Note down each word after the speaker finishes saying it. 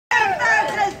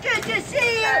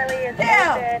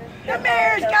Now, the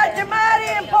mayor's got some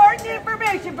mighty important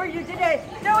information for you today.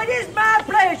 So it is my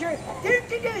pleasure to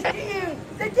introduce to you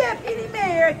the Deputy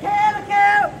Mayor of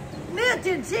Calico,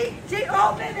 Milton C.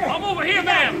 Oh, minute. I'm over here,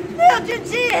 ma'am. Milton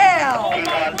C. Hale. Oh,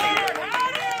 my word.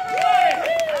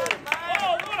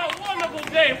 Oh, what a wonderful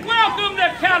day. Welcome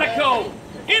to Calico.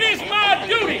 It is my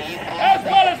duty, as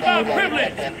well as my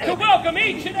privilege, to welcome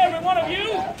each and every one of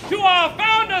you to our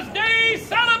Founders Day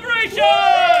celebration!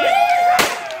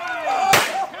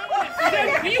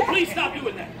 Can you please stop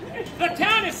doing that? The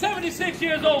town is 76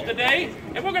 years old today,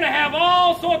 and we're going to have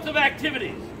all sorts of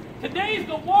activities. Today's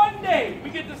the one day we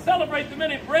get to celebrate the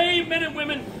many brave men and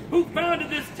women who founded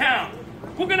this town.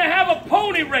 We're going to have a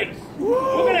pony race. We're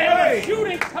going to have a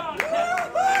shooting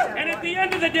contest. And at the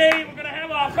end of the day, we're going to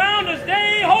have our Founders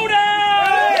Day hoedown!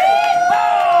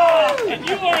 And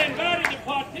you are invited to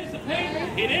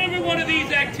participate in every one of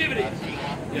these activities.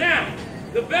 Now,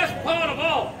 the best part of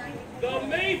all, the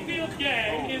Mayfield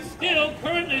gang is still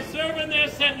currently serving their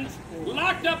sentence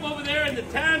locked up over there in the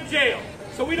town jail.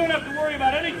 So we don't have to worry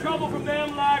about any trouble from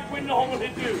them like we normally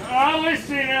do. Oh,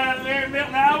 listen, there,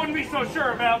 Milton, I wouldn't be so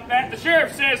sure about that. The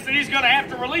sheriff says that he's going to have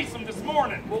to release them this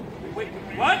morning. Well, wait,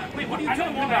 what? Wait, what are you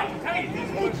talking about?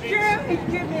 It's true,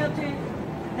 Milton.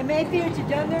 The Mayfields have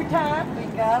done their time. We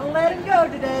gotta let them go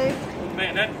today.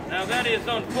 Man, that is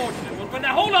unfortunate. But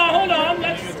now, hold on.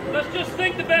 Let's just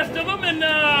think the best of them, and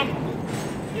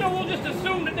we'll just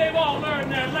assume that they've all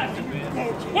learned their lesson.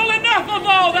 Well, enough of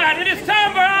all that. It is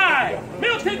time for I,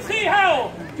 Milton C.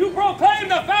 Howell, to proclaim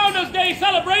the Founders Day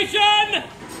celebration.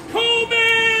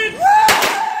 Coolidge!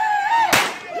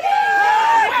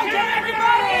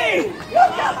 Everybody!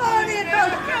 Come on in,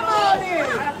 folks. Come on in.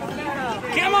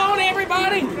 Come on,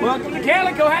 everybody. Welcome to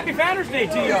Calico. Happy Founders Day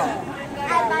to y'all.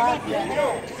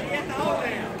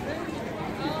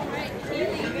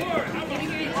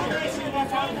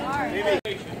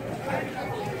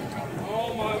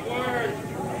 Oh my word!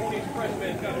 Pony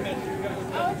Expressman's got a message.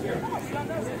 Here.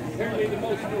 Apparently, the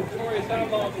most notorious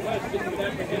outlaw in the West is an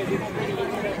apprehended.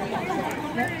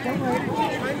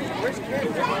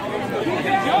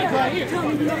 Judge right here.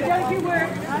 Don't you worry.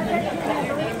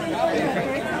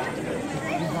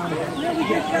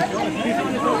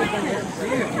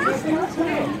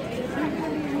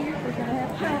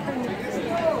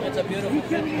 It's a beautiful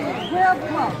city. 12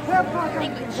 o'clock.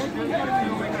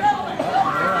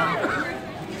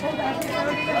 You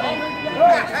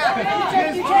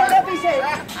can't let me say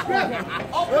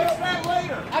I'll fix that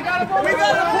later. We got an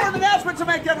important announcement to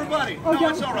make, everybody. No,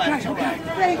 it's all right. It's all right.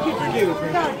 Thank you for you.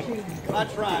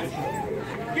 That's right.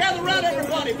 Gather around,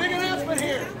 everybody. Big announcement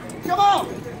here. Come on.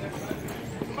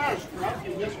 What's the matter, Scrub?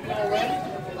 You missed me already?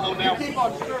 Oh, now. You keep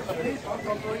on stirring the peace, I'm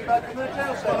going to throw you back in the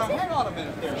jail cell. Well, now, hang on a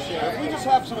minute there, Sheriff. We just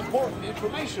have some important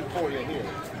information for you here. I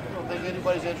don't think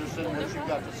anybody's interested in what you've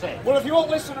got to say. Well, if you won't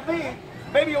listen to me,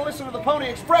 maybe you'll listen to the Pony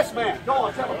Express man. Go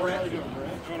on, tell him, Brent. How you doing,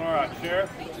 Brent? Doing all right,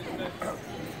 Sheriff.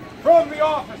 From the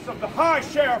office of the High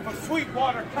Sheriff of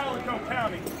Sweetwater, Calico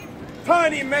County,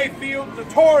 Tiny Mayfield,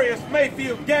 notorious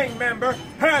Mayfield gang member,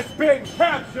 has been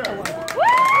captured.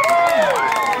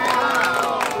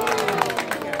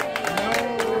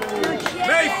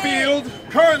 Mayfield,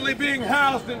 currently being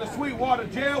housed in the Sweetwater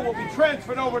jail, will be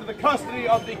transferred over to the custody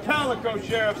of the Calico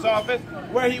Sheriff's Office,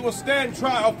 where he will stand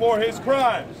trial for his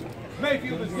crimes.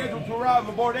 Mayfield is scheduled to arrive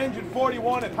aboard Engine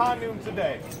 41 at high noon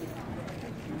today.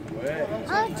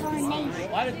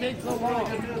 Why did it take so long?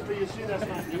 But you see, that's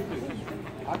not new news.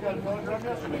 I got a telegram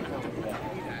yesterday coming for that.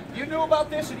 You knew about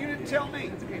this and you didn't tell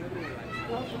me.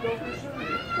 Well,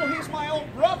 he's my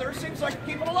old brother. Seems like you're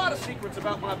keeping a lot of secrets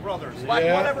about my brothers. Like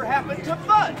whatever happened to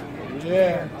Bud.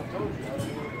 Yeah.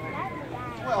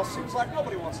 Well, seems like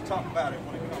nobody wants to talk about it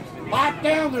when it comes to you. Lock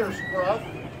down there, Scrub.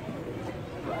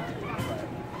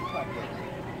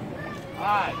 All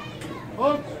right.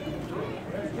 Folks,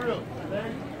 it's true.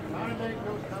 Today, County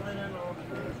Mayfield's coming in on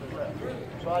the arrest.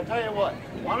 So I tell you what,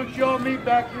 why don't you all meet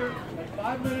back here in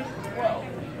 5 minutes to 12.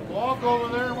 We'll all go over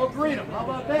there and we'll greet them. How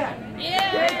about that?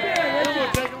 Yeah.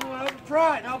 We'll take them out and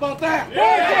try it. How about that?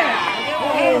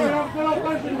 Yeah. How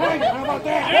about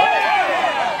that?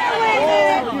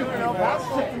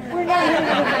 We're not here to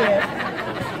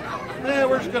Yeah,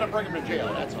 we're just going to bring them to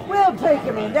jail, that's all. We'll take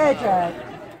him in. That's right.